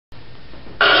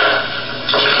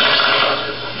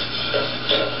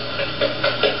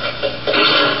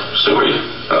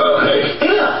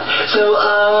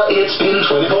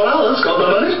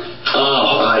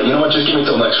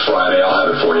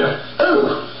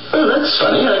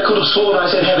funny. I could have sworn I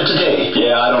said have it today.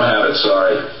 Yeah, I don't have it,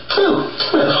 sorry. Oh,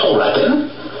 well, all right then.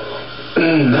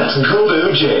 That's Gold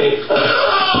OJ.